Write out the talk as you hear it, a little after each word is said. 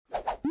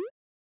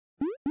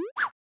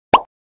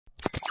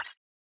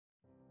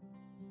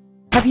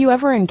Have you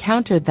ever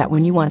encountered that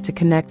when you want to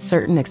connect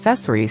certain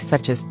accessories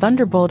such as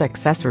Thunderbolt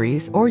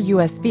accessories or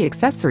USB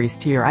accessories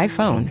to your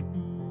iPhone,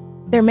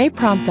 there may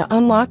prompt a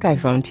Unlock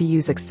iPhone to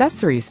Use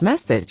Accessories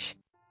message?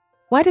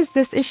 Why does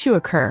this issue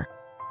occur?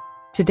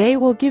 Today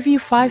we'll give you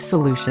 5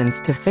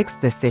 solutions to fix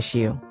this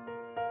issue.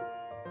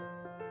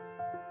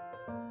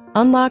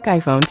 Unlock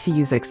iPhone to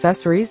Use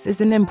Accessories is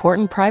an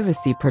important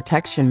privacy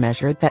protection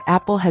measure that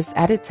Apple has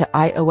added to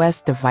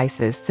iOS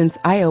devices since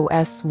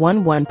iOS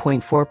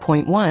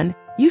 11.4.1,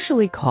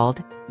 usually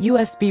called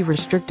USB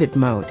Restricted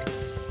Mode.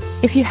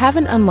 If you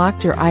haven't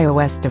unlocked your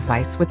iOS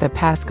device with a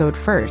passcode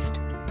first,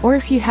 or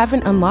if you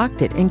haven't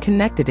unlocked it and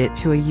connected it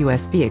to a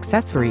USB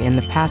accessory in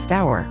the past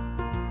hour,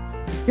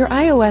 your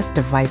iOS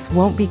device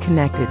won't be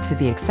connected to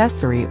the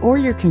accessory or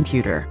your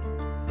computer.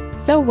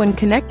 So when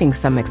connecting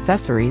some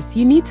accessories,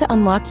 you need to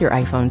unlock your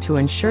iPhone to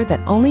ensure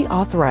that only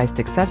authorized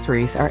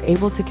accessories are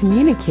able to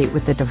communicate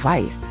with the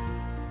device.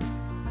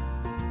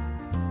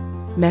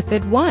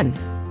 Method 1.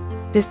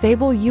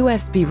 Disable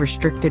USB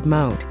Restricted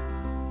Mode.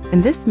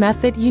 In this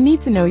method, you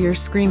need to know your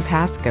screen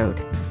passcode.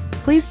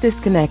 Please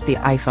disconnect the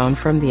iPhone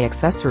from the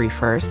accessory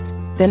first,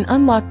 then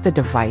unlock the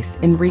device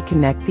and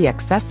reconnect the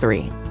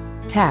accessory.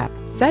 Tap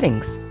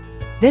Settings.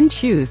 Then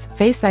choose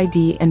Face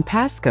ID and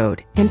Passcode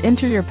and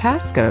enter your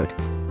passcode.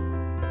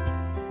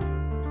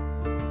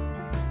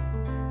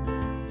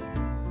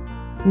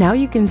 Now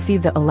you can see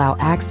the Allow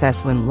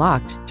Access when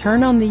locked.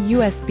 Turn on the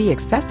USB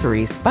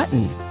Accessories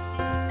button.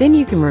 Then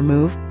you can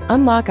remove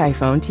Unlock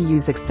iPhone to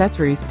Use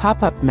Accessories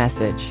pop-up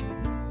message.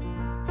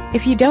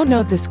 If you don't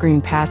know the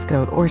screen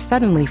passcode or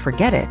suddenly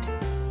forget it,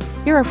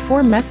 here are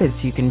 4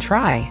 methods you can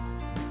try.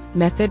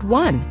 Method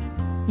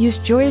 1. Use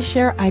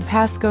Joyoshare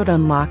iPasscode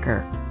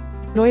Unlocker.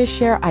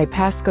 Joyoshare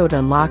iPasscode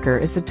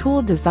Unlocker is a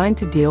tool designed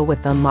to deal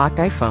with Unlock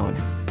iPhone.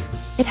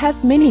 It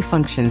has many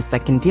functions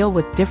that can deal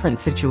with different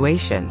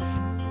situations.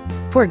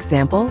 For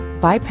example,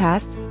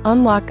 bypass,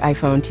 unlock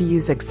iPhone to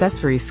use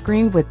accessory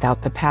screen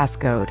without the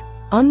passcode,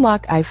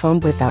 unlock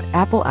iPhone without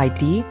Apple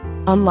ID,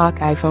 unlock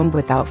iPhone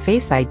without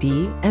Face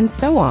ID, and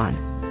so on.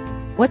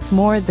 What's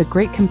more, the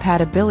great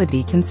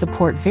compatibility can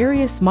support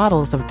various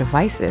models of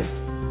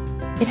devices.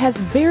 It has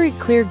very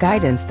clear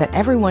guidance that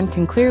everyone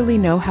can clearly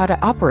know how to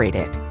operate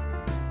it.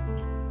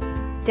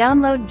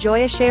 Download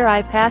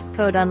Joyoshare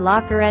iPasscode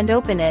Unlocker and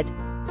open it.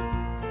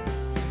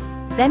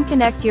 Then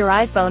connect your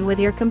iPhone with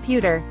your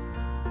computer.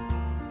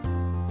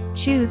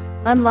 Choose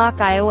Unlock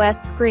iOS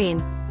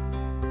screen.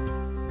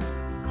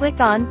 Click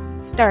on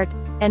Start,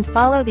 and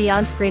follow the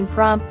on-screen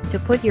prompts to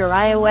put your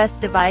iOS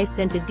device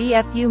into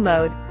DFU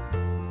mode.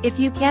 If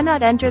you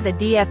cannot enter the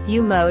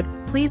DFU mode,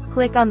 please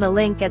click on the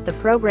link at the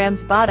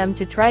program's bottom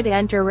to try to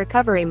enter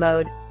recovery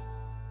mode.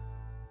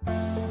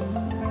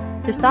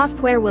 The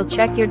software will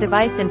check your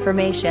device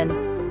information.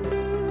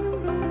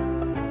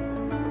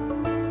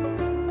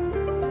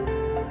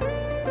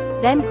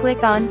 Then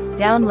click on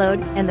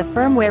Download, and the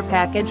firmware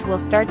package will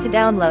start to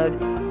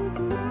download.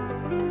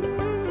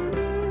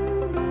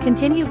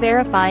 Continue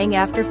verifying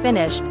after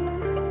finished.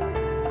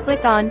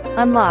 Click on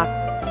Unlock.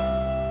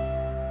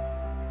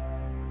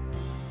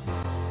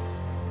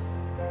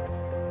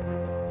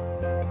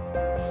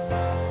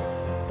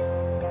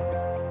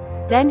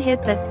 Then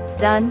hit the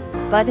Done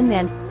button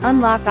and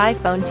Unlock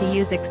iPhone to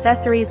Use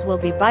Accessories will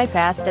be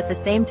bypassed at the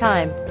same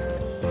time.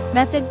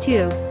 Method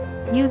 2.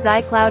 Use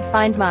iCloud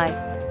Find My.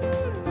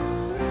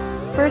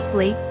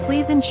 Firstly,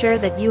 please ensure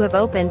that you have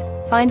opened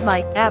Find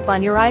My app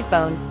on your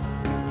iPhone.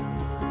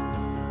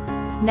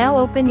 Now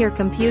open your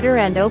computer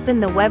and open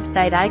the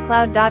website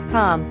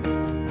iCloud.com.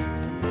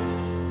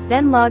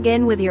 Then log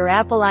in with your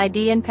Apple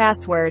ID and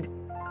password.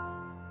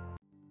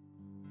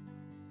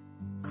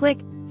 Click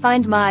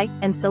Find My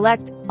and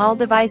select All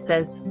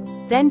Devices.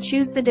 Then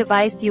choose the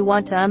device you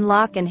want to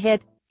unlock and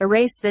hit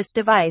Erase this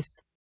device.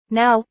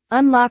 Now,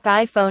 Unlock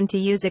iPhone to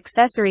Use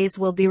Accessories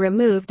will be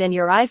removed and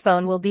your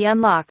iPhone will be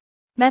unlocked.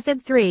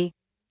 Method 3.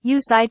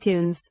 Use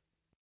iTunes.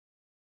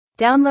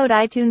 Download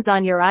iTunes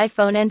on your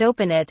iPhone and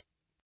open it.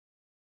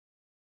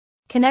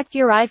 Connect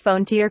your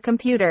iPhone to your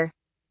computer.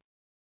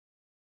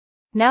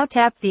 Now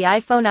tap the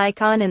iPhone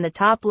icon in the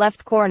top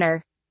left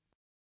corner.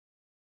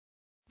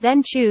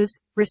 Then choose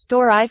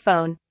Restore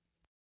iPhone.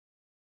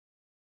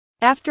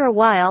 After a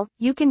while,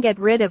 you can get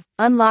rid of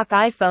Unlock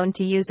iPhone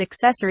to Use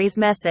Accessories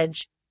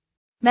message.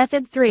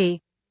 Method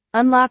 3.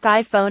 Unlock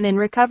iPhone in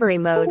recovery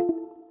mode.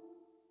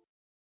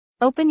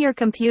 Open your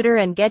computer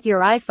and get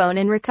your iPhone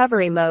in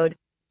recovery mode.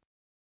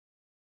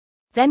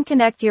 Then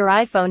connect your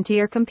iPhone to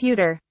your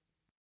computer.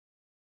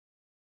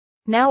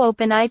 Now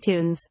open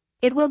iTunes.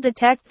 It will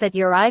detect that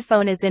your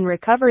iPhone is in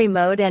recovery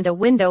mode and a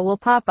window will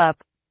pop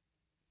up.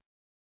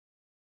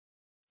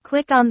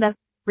 Click on the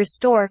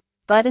Restore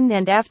button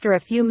and after a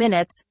few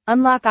minutes,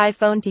 Unlock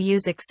iPhone to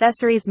Use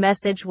Accessories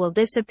message will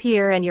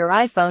disappear and your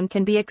iPhone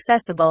can be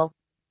accessible.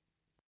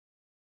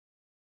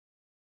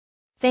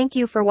 Thank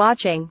you for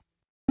watching.